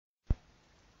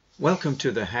Welcome to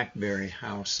the Hackberry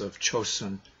House of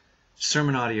Chosun,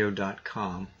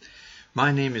 sermonaudio.com.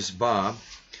 My name is Bob.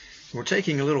 We're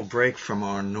taking a little break from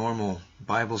our normal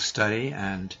Bible study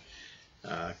and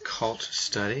cult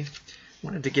study. I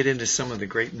wanted to get into some of the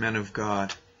great men of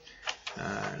God.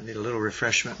 I need a little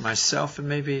refreshment myself, and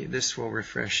maybe this will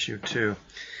refresh you too.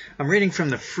 I'm reading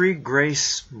from the Free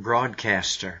Grace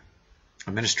Broadcaster,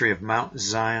 a ministry of Mount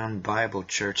Zion Bible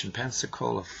Church in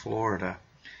Pensacola, Florida.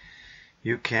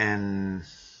 You can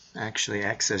actually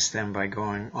access them by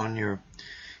going on your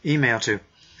email to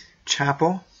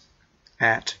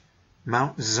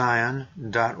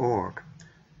chapel@mountzion.org.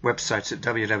 Websites at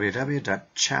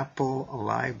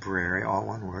www.chapellibrary, all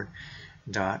one word,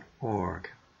 .org.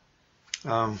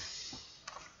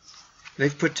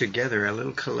 They've put together a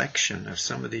little collection of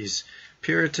some of these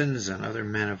Puritans and other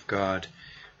men of God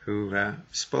who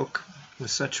spoke with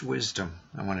such wisdom.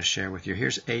 I want to share with you.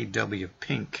 Here's A.W.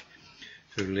 Pink,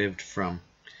 who lived from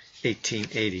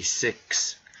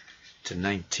 1886 to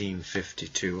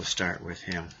 1952. We'll start with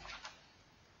him.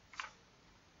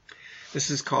 This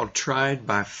is called Tried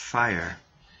by Fire,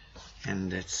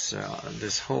 and it's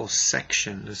this whole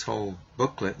section, this whole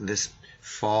booklet, this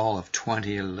fall of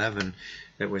 2011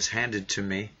 that was handed to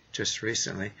me just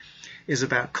recently, is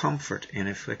about comfort in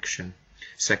affliction.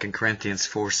 2 Corinthians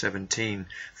 4:17,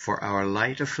 for our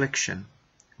light affliction,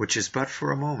 which is but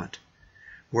for a moment,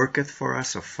 worketh for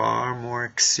us a far more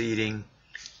exceeding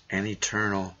and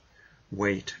eternal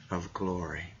weight of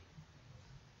glory.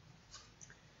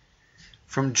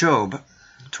 From Job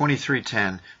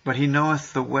 23:10, but he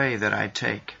knoweth the way that I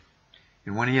take,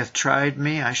 and when he hath tried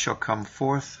me, I shall come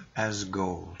forth as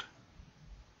gold.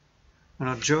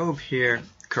 Well, Job here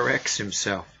corrects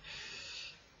himself.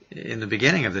 In the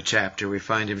beginning of the chapter, we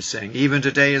find him saying, even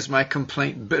today is my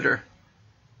complaint bitter.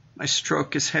 My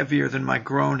stroke is heavier than my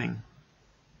groaning.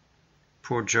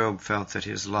 Poor Job felt that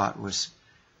his lot was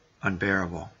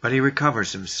unbearable, but he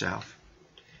recovers himself.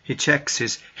 He checks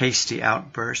his hasty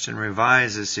outburst and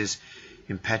revises his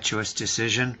impetuous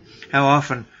decision. How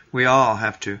often we all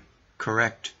have to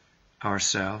correct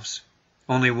ourselves.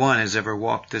 Only one has ever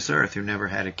walked this earth who never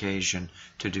had occasion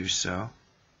to do so.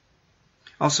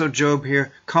 Also, Job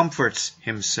here comforts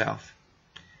himself.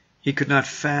 He could not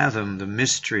fathom the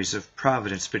mysteries of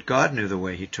providence, but God knew the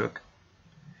way he took.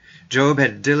 Job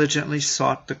had diligently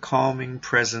sought the calming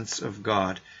presence of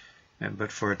God,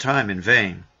 but for a time in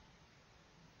vain.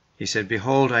 He said,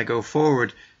 behold, I go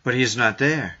forward, but he is not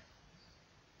there,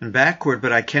 and backward,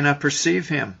 but I cannot perceive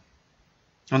him.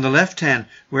 On the left hand,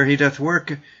 where he doth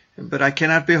work, but I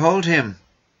cannot behold him.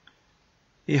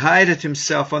 He hideth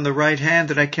himself on the right hand,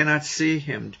 that I cannot see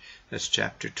him. That's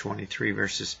chapter 23,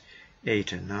 verses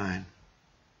 8 and 9.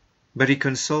 But he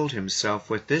consoled himself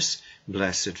with this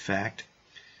blessed fact,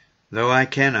 though I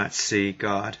cannot see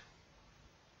God,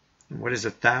 what is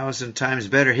 1,000 times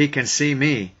better, he can see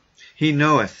me. He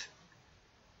knoweth.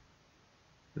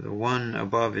 The one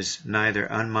above is neither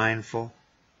unmindful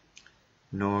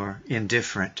nor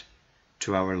indifferent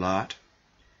to our lot.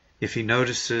 If he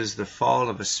notices the fall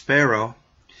of a sparrow,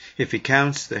 if he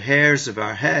counts the hairs of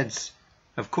our heads,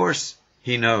 of course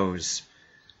he knows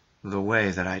the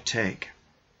way that I take.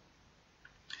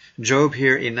 Job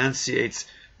here enunciates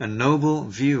a noble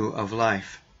view of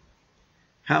life.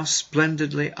 How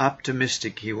splendidly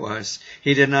optimistic he was.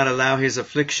 He did not allow his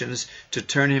afflictions to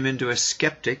turn him into a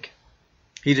skeptic.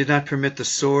 He did not permit the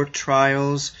sore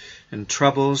trials and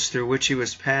troubles through which he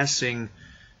was passing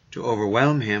to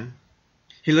overwhelm him.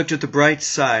 He looked at the bright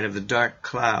side of the dark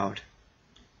cloud,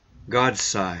 God's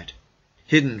side,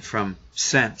 hidden from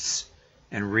sense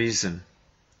and reason.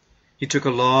 He took a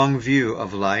long view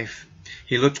of life.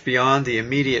 He looked beyond the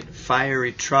immediate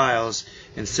fiery trials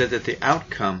and said that the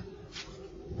outcome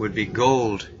would be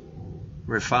gold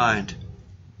refined.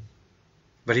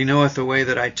 But he knoweth the way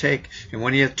that I take, and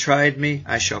when he hath tried me,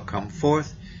 I shall come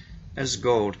forth as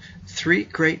gold. 3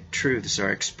 great truths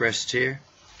are expressed here.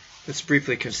 Let's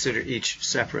briefly consider each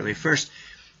separately. First,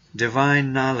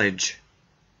 divine knowledge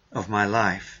of my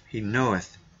life. He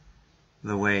knoweth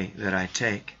the way that I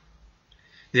take.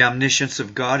 The omniscience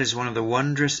of God is one of the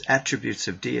wondrous attributes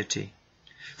of deity.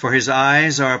 For his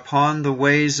eyes are upon the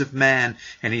ways of man,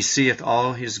 and he seeth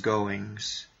all his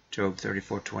goings. Job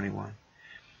 34:21.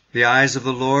 The eyes of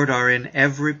the Lord are in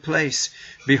every place,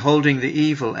 beholding the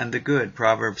evil and the good.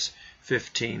 Proverbs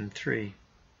 15:3.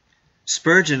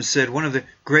 Spurgeon said one of the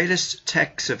greatest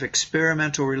texts of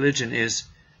experimental religion is,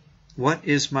 what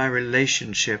is my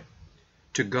relationship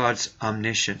to God's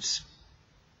omniscience?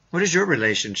 What is your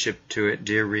relationship to it,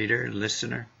 dear reader,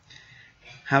 listener?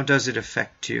 How does it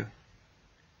affect you?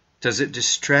 Does it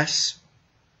distress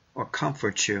or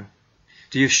comfort you?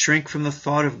 Do you shrink from the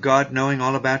thought of God knowing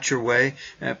all about your way,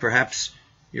 perhaps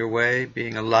your way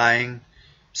being a lying,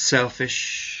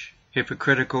 selfish,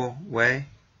 hypocritical way?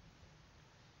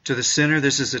 To the sinner,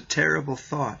 this is a terrible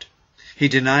thought. He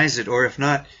denies it, or if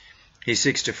not, he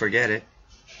seeks to forget it.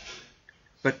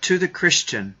 But to the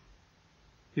Christian,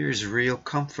 here is real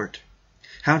comfort.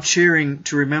 How cheering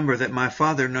to remember that my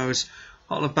Father knows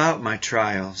all about my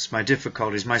trials, my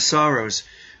difficulties, my sorrows,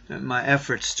 my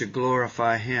efforts to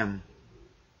glorify Him.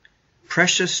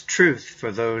 Precious truth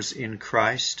for those in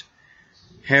Christ,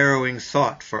 harrowing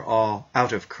thought for all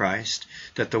out of Christ,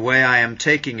 that the way I am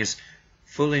taking is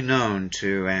fully known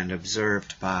to and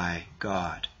observed by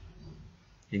God.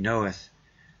 He knoweth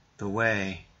the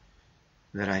way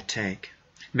that I take.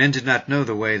 Men did not know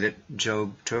the way that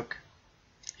Job took.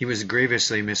 He was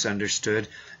grievously misunderstood,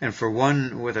 and for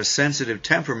one with a sensitive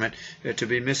temperament, to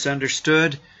be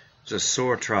misunderstood was a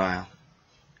sore trial.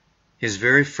 His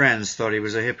very friends thought he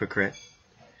was a hypocrite.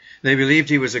 They believed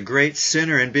he was a great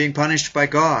sinner and being punished by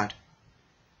God.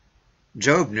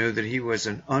 Job knew that he was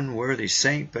an unworthy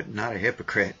saint, but not a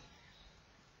hypocrite.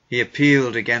 He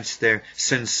appealed against their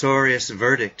censorious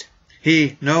verdict.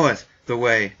 He knoweth the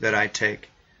way that I take.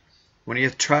 When he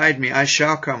hath tried me, I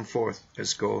shall come forth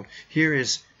as gold. Here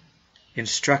is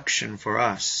instruction for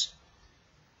us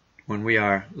when we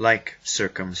are like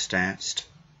circumstanced.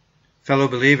 Fellow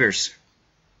believers,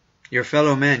 your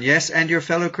fellow men, yes, and your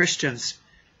fellow Christians,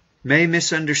 may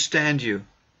misunderstand you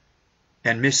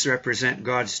and misrepresent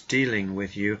God's dealing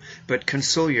with you, but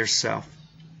console yourself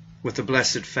with the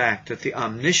blessed fact that the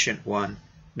omniscient one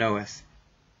knoweth.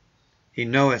 He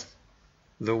knoweth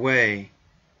the way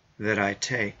that I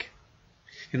take.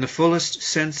 In the fullest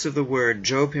sense of the word,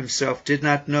 Job himself did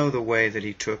not know the way that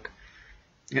he took,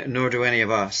 nor do any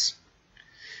of us.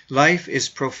 Life is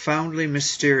profoundly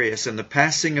mysterious, and the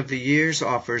passing of the years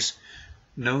offers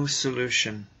no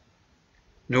solution.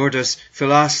 Nor does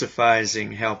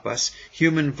philosophizing help us.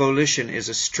 Human volition is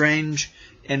a strange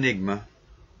enigma.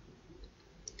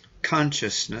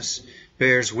 Consciousness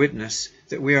bears witness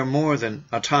that we are more than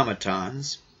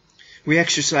automatons. We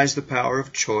exercise the power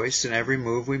of choice in every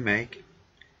move we make.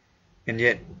 And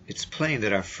yet it's plain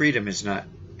that our freedom is not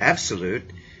absolute.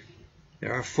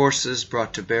 There are forces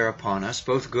brought to bear upon us,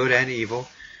 both good and evil,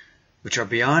 which are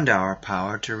beyond our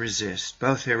power to resist.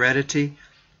 Both heredity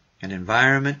and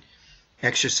environment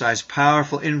exercise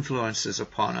powerful influences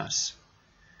upon us.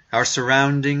 Our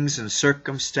surroundings and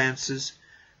circumstances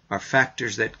are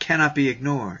factors that cannot be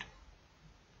ignored.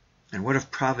 And what of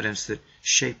providence that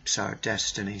shapes our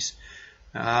destinies?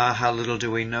 Ah, how little do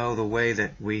we know the way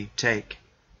that we take.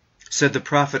 Said the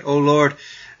prophet, O Lord,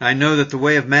 I know that the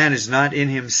way of man is not in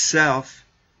himself.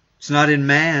 It's not in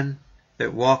man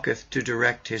that walketh to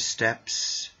direct his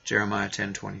steps. Jeremiah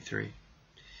 10:23.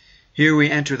 Here we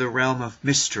enter the realm of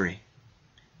mystery,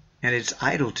 and it's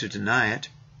idle to deny it.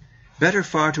 Better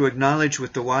far to acknowledge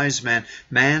with the wise man,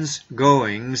 man's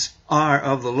goings are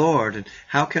of the Lord, and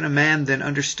how can a man then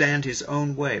understand his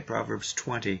own way? Proverbs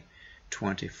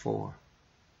 20:24.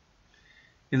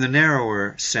 In the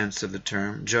narrower sense of the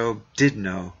term, Job did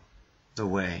know the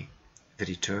way that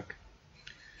he took.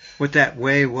 What that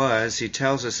way was, he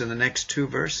tells us in the next 2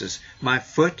 verses. My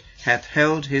foot hath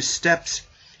held his steps.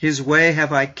 His way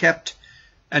have I kept,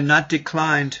 and not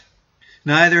declined.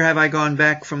 Neither have I gone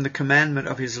back from the commandment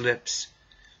of his lips.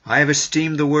 I have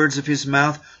esteemed the words of his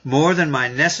mouth more than my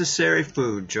necessary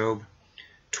food. Job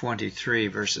 23,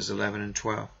 verses 11 and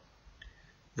 12.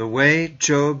 The way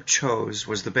Job chose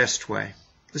was the best way.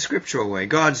 The scriptural way,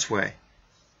 God's way,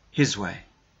 his way.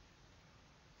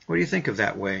 What do you think of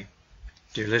that way,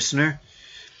 dear listener?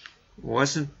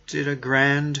 Wasn't it a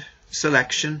grand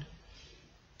selection?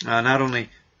 Not only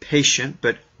patient,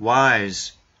 but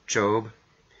wise Job.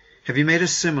 Have you made a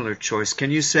similar choice?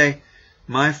 Can you say,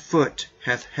 my foot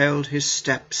hath held his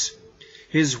steps,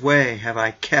 his way have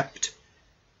I kept,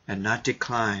 and not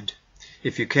declined?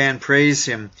 If you can, praise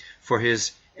him for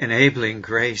his enabling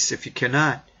grace. If you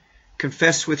cannot,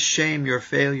 confess with shame your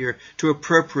failure to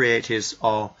appropriate his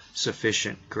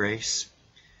all-sufficient grace.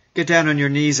 Get down on your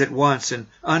knees at once and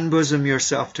unbosom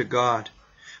yourself to God.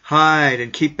 Hide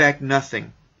and keep back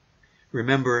nothing.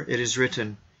 Remember, it is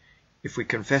written, if we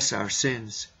confess our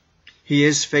sins, he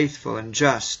is faithful and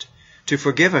just to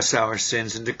forgive us our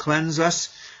sins and to cleanse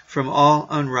us from all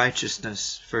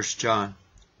unrighteousness. 1 John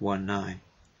 1:9.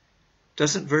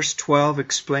 Doesn't verse 12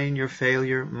 explain your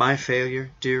failure, my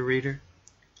failure, dear reader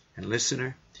and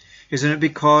listener? Isn't it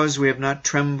because we have not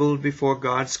trembled before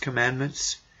God's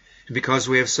commandments, and because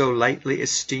we have so lightly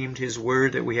esteemed his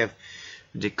word that we have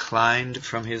declined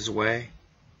from his way?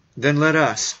 Then let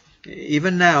us,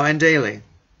 even now and daily,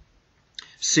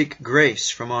 seek grace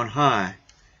from on high,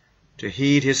 to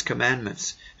heed his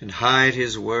commandments and hide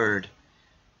his word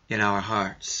in our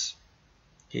hearts.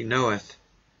 He knoweth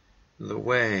the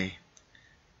way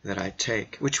that I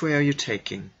take. Which way are you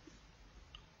taking?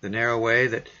 The narrow way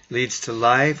that leads to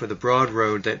life, or the broad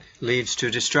road that leads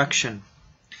to destruction?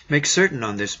 Make certain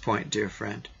on this point, dear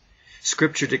friend.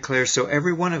 Scripture declares, so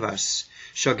every one of us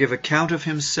shall give account of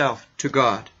himself to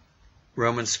God.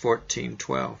 Romans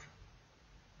 14:12.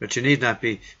 But you need not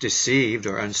be deceived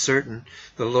or uncertain.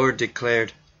 The Lord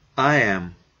declared, I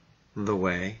am the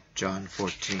way. John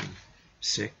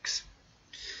 14:6.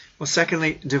 Well,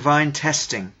 secondly, divine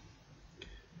testing.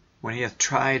 When he hath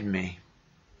tried me.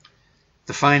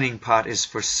 The fining pot is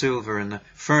for silver and the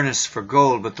furnace for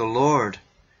gold, but the Lord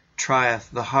trieth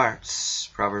the hearts.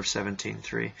 Proverbs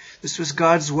 17:3. This was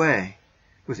God's way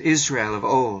with Israel of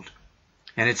old.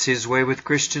 And it's his way with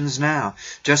Christians now.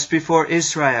 Just before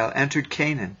Israel entered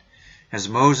Canaan, as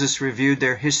Moses reviewed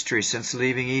their history since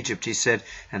leaving Egypt, he said,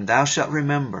 And thou shalt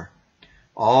remember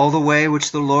all the way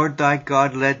which the Lord thy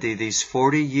God led thee these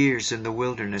 40 years in the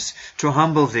wilderness, to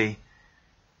humble thee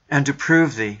and to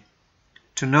prove thee,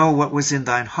 to know what was in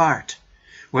thine heart,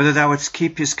 whether thou wouldst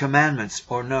keep his commandments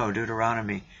or no.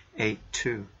 Deuteronomy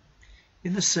 8:2.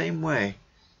 In the same way,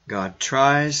 God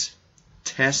tries,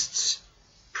 tests,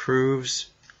 proves,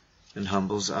 and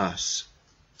humbles us.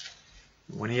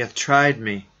 When he hath tried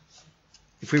me,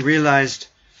 if we realized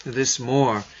this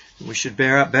more, we should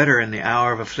bear up better in the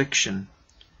hour of affliction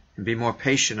and be more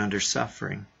patient under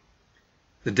suffering.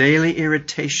 The daily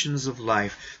irritations of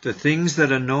life, the things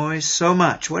that annoy so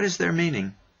much, what is their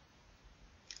meaning?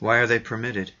 Why are they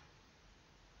permitted?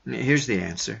 Here's the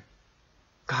answer.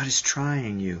 God is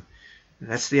trying you.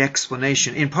 That's the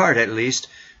explanation, in part at least,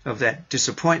 of that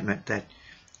disappointment, that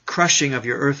crushing of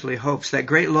your earthly hopes, that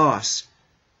great loss.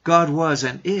 God was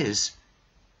and is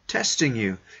testing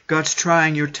you. God's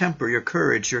trying your temper, your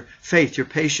courage, your faith, your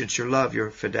patience, your love,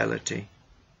 your fidelity.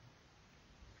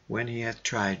 When he hath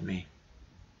tried me.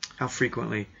 How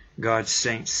frequently God's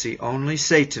saints see only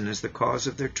Satan as the cause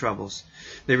of their troubles.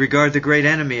 They regard the great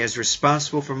enemy as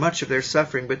responsible for much of their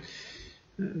suffering, but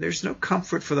there's no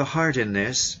comfort for the heart in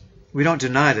this. We don't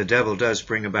deny the devil does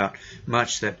bring about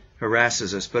much that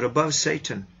harasses us, but above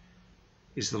Satan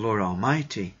is the Lord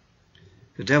Almighty.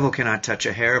 The devil cannot touch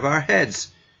a hair of our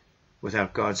heads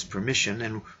without God's permission,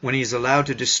 and when he is allowed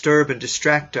to disturb and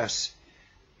distract us,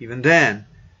 even then,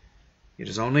 it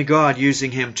is only God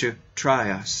using him to try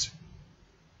us.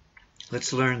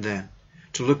 Let's learn then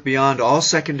to look beyond all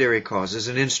secondary causes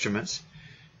and instruments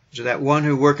to that one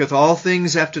who worketh all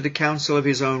things after the counsel of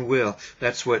his own will.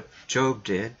 That's what Job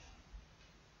did.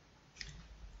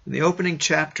 In the opening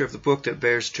chapter of the book that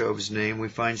bears Job's name, we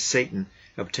find Satan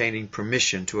obtaining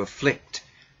permission to afflict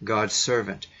God's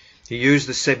servant. He used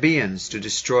the Sabaeans to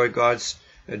destroy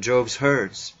Job's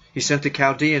herds. He sent the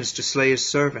Chaldeans to slay his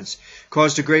servants,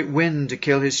 caused a great wind to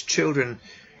kill his children.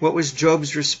 What was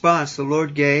Job's response? The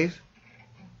Lord gave,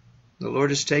 the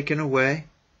Lord has taken away.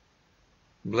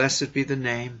 Blessed be the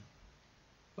name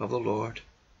of the Lord.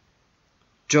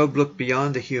 Job looked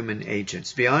beyond the human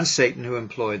agents, beyond Satan who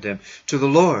employed them, to the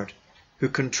Lord who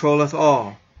controlleth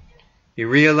all. He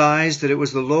realized that it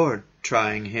was the Lord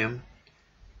trying him.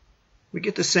 We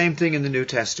get the same thing in the New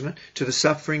Testament. To the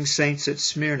suffering saints at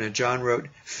Smyrna, John wrote,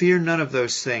 Fear none of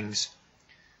those things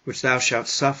which thou shalt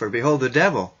suffer. Behold, the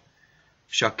devil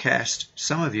shall cast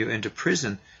some of you into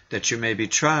prison, that you may be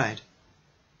tried.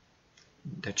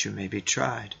 That you may be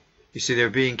tried. You see, their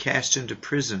being cast into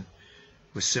prison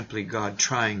was simply God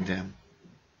trying them.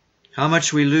 How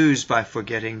much we lose by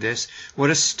forgetting this. What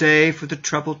a stay for the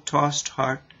trouble-tossed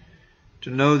heart, to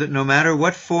know that no matter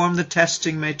what form the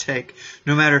testing may take,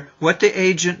 no matter what the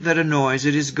agent that annoys,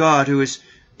 it is God who is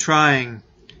trying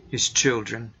his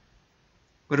children.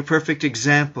 What a perfect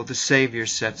example the Savior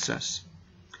sets us.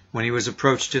 When he was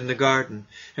approached in the garden,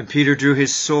 and Peter drew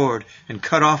his sword and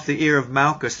cut off the ear of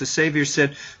Malchus, the Savior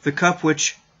said, The cup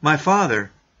which my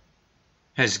Father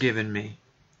has given me,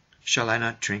 shall I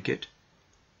not drink it?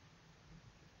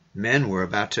 Men were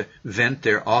about to vent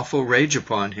their awful rage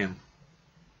upon him.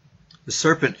 The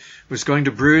serpent was going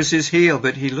to bruise his heel,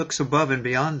 but he looks above and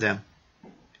beyond them.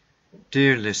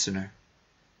 Dear listener,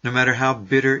 no matter how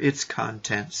bitter its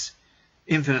contents,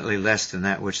 infinitely less than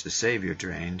that which the Savior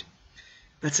drained,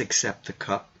 let's accept the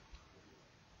cup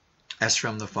as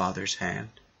from the Father's hand.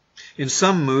 In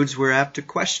some moods we're apt to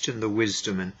question the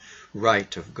wisdom and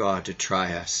right of God to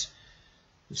try us.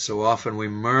 And so often we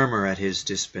murmur at his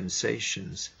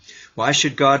dispensations. Why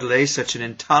should God lay such an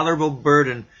intolerable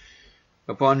burden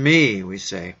upon me, we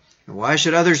say? And why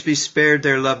should others be spared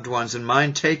their loved ones and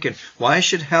mine taken? Why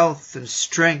should health and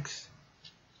strength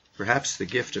perhaps the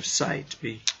gift of sight,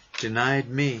 be denied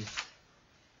me?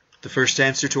 The first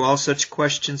answer to all such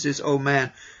questions is, O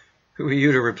man, who are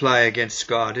you to reply against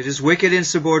God? It is wicked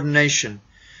insubordination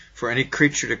for any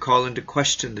creature to call into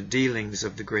question the dealings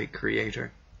of the great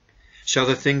Creator. Shall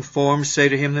the thing formed say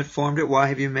to him that formed it, Why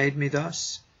have you made me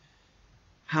thus?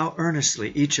 How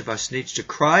earnestly each of us needs to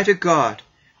cry to God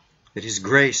that His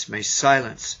grace may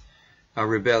silence our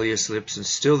rebellious lips and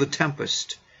still the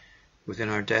tempest within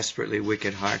our desperately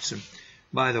wicked hearts. And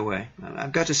by the way,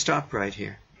 I've got to stop right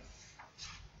here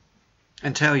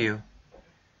and tell you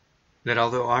that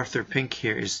although Arthur Pink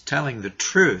here is telling the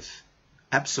truth,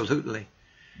 absolutely,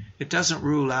 it doesn't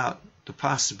rule out the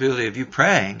possibility of you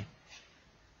praying.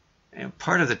 And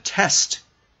part of the test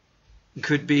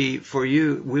could be for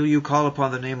you, will you call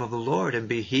upon the name of the Lord and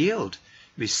be healed,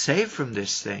 be saved from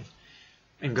this thing?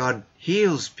 And God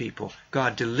heals people.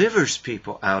 God delivers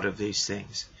people out of these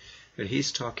things. But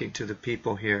He's talking to the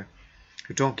people here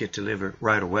who don't get delivered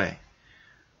right away,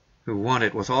 who want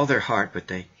it with all their heart, but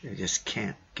they just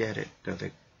can't get it, though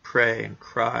they pray and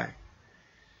cry.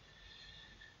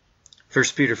 1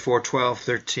 Peter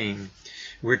 4:12-13,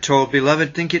 we're told,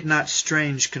 Beloved, think it not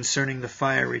strange concerning the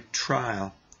fiery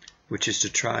trial, which is to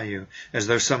try you, as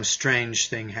though some strange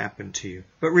thing happened to you.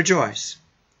 But rejoice,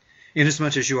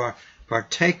 inasmuch as you are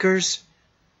partakers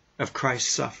of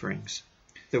Christ's sufferings,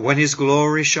 that when His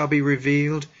glory shall be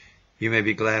revealed, you may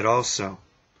be glad also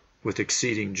with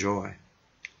exceeding joy.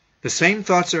 The same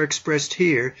thoughts are expressed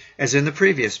here as in the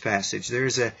previous passage. There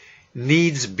is a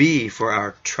needs be for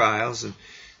our trials, and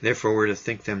therefore we're to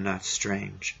think them not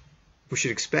strange. We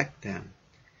should expect them.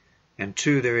 And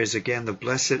 2, there is again the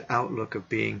blessed outlook of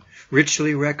being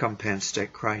richly recompensed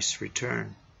at Christ's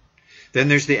return. Then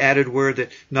there's the added word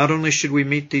that not only should we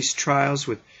meet these trials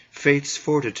with faith's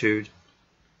fortitude,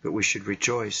 but we should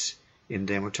rejoice in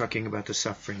them. We're talking about the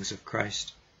sufferings of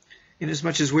Christ,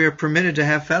 inasmuch as we are permitted to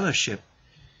have fellowship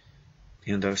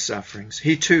in those sufferings.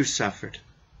 He too suffered.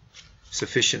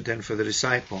 Sufficient then for the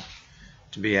disciple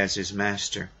to be as his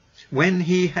master. When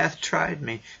He hath tried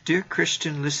me, dear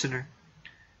Christian listener,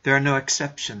 there are no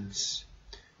exceptions.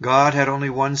 God had only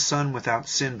one Son without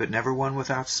sin, but never one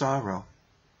without sorrow.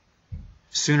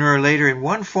 Sooner or later, in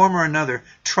one form or another,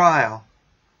 trial,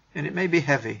 and it may be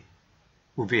heavy,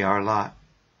 will be our lot.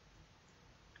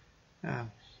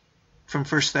 From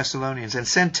 1 Thessalonians, and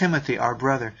send Timothy, our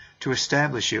brother, to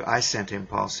establish you. I sent him,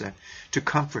 Paul said, to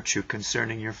comfort you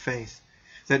concerning your faith,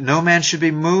 that no man should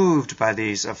be moved by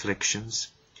these afflictions.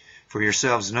 For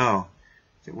yourselves know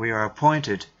that we are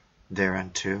appointed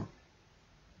thereunto.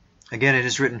 Again it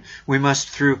is written, we must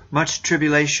through much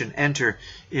tribulation enter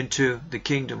into the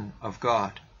kingdom of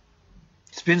God.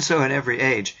 It's been so in every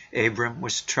age. Abram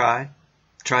was tried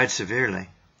severely.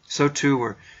 So too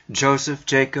were Joseph,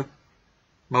 Jacob,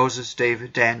 Moses,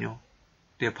 David, Daniel,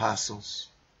 the apostles.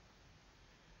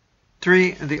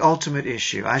 3, the ultimate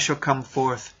issue. I shall come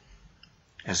forth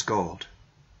as gold.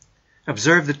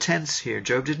 Observe the tense here.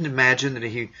 Job didn't imagine that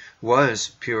he was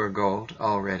pure gold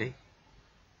already.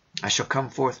 I shall come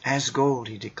forth as gold,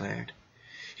 he declared.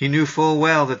 He knew full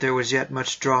well that there was yet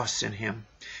much dross in him.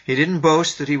 He didn't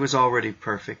boast that he was already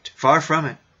perfect. Far from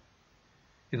it.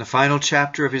 In the final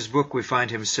chapter of his book we find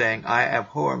him saying, I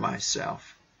abhor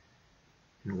myself.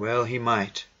 And well he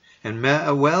might, and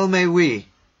well may we,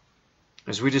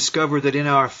 as we discover that in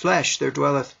our flesh there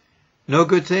dwelleth no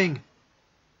good thing,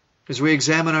 as we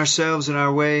examine ourselves and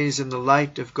our ways in the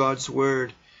light of God's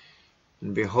Word,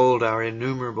 and behold our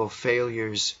innumerable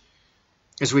failures,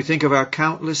 as we think of our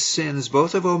countless sins,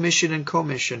 both of omission and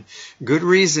commission, good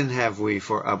reason have we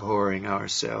for abhorring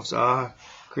ourselves. Ah,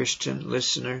 Christian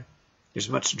listener, there's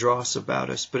much dross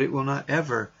about us, but it will not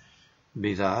ever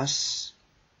be thus.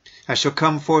 I shall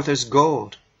come forth as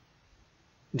gold.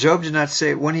 Job did not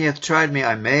say, when He hath tried me,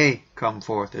 I may come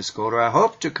forth as gold, or I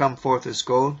hope to come forth as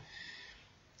gold.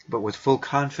 But with full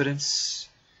confidence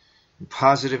and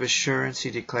positive assurance,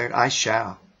 he declared, I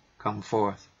shall come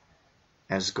forth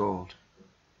as gold.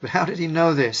 But how did he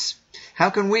know this? How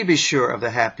can we be sure of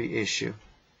the happy issue?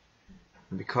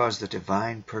 Because the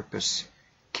divine purpose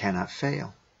cannot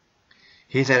fail.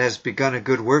 He that has begun a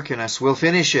good work in us will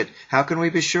finish it. How can we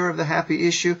be sure of the happy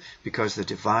issue? Because the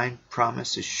divine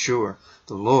promise is sure.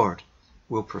 The Lord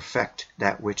will perfect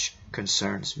that which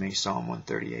concerns me. Psalm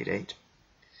 138:8.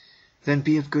 Then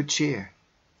be of good cheer,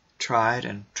 tried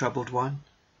and troubled one.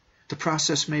 The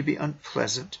process may be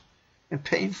unpleasant and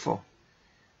painful,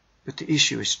 but the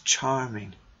issue is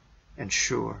charming and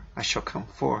sure. I shall come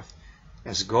forth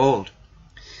as gold.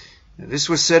 This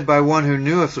was said by one who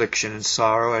knew affliction and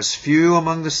sorrow, as few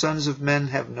among the sons of men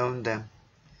have known them.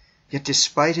 Yet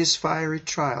despite his fiery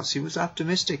trials, he was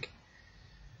optimistic.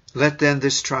 Let then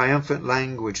this triumphant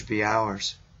language be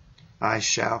ours. I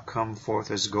shall come forth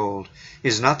as gold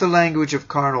is not the language of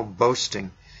carnal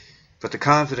boasting, but the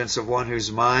confidence of one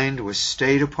whose mind was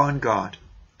stayed upon God.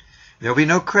 There will be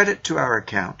no credit to our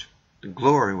account. The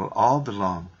glory will all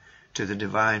belong to the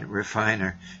divine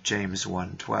refiner, James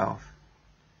 1:12.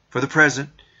 For the present,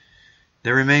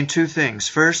 there remain two things.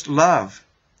 First, love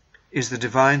is the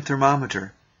divine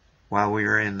thermometer while we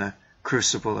are in the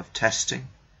crucible of testing.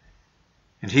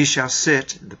 And he shall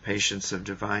sit in the patience of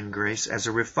divine grace as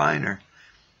a refiner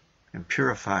and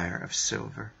purifier of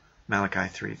silver. Malachi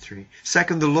 3:3.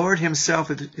 Second, the Lord himself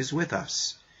is with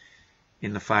us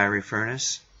in the fiery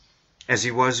furnace, as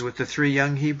he was with the 3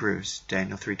 young Hebrews.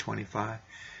 Daniel 3:25.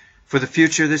 For the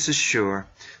future this is sure.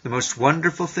 The most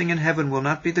wonderful thing in heaven will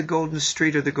not be the golden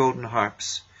street or the golden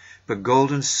harps, but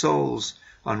golden souls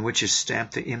on which is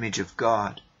stamped the image of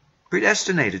God,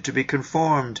 predestinated to be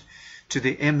conformed to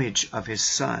the image of his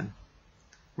Son.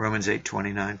 Romans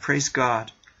 8:29. Praise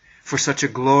God for such a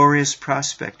glorious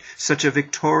prospect, such a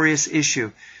victorious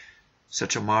issue,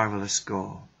 such a marvelous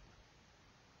goal.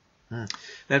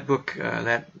 That book,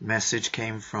 that message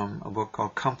came from a book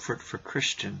called Comfort for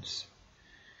Christians,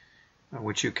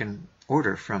 which you can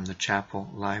order from the chapel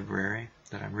library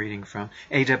that I'm reading from.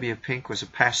 A.W. Pink was a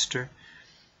pastor,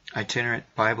 itinerant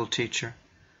Bible teacher,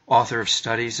 author of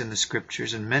studies in the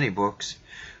scriptures and many books.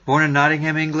 Born in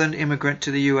Nottingham, England, immigrant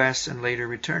to the U.S., and later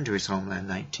returned to his homeland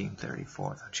in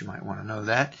 1934. Thought you might want to know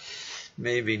that.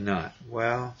 Maybe not.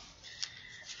 Well,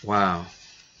 wow.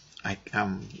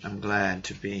 I'm glad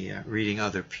to be reading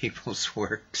other people's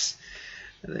works.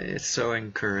 It's so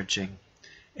encouraging.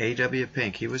 A.W.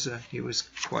 Pink, he was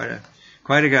quite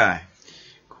a guy,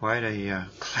 quite a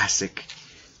classic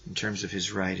in terms of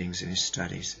his writings and his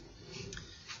studies.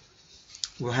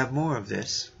 We'll have more of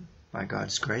this by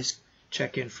God's grace.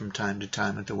 Check in from time to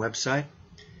time at the website.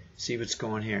 See what's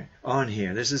going on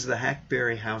here. This is the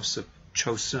Hackberry House of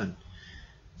Chosun,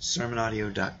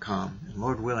 sermonaudio.com. And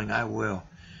Lord willing, I will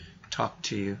talk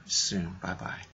to you soon. Bye-bye.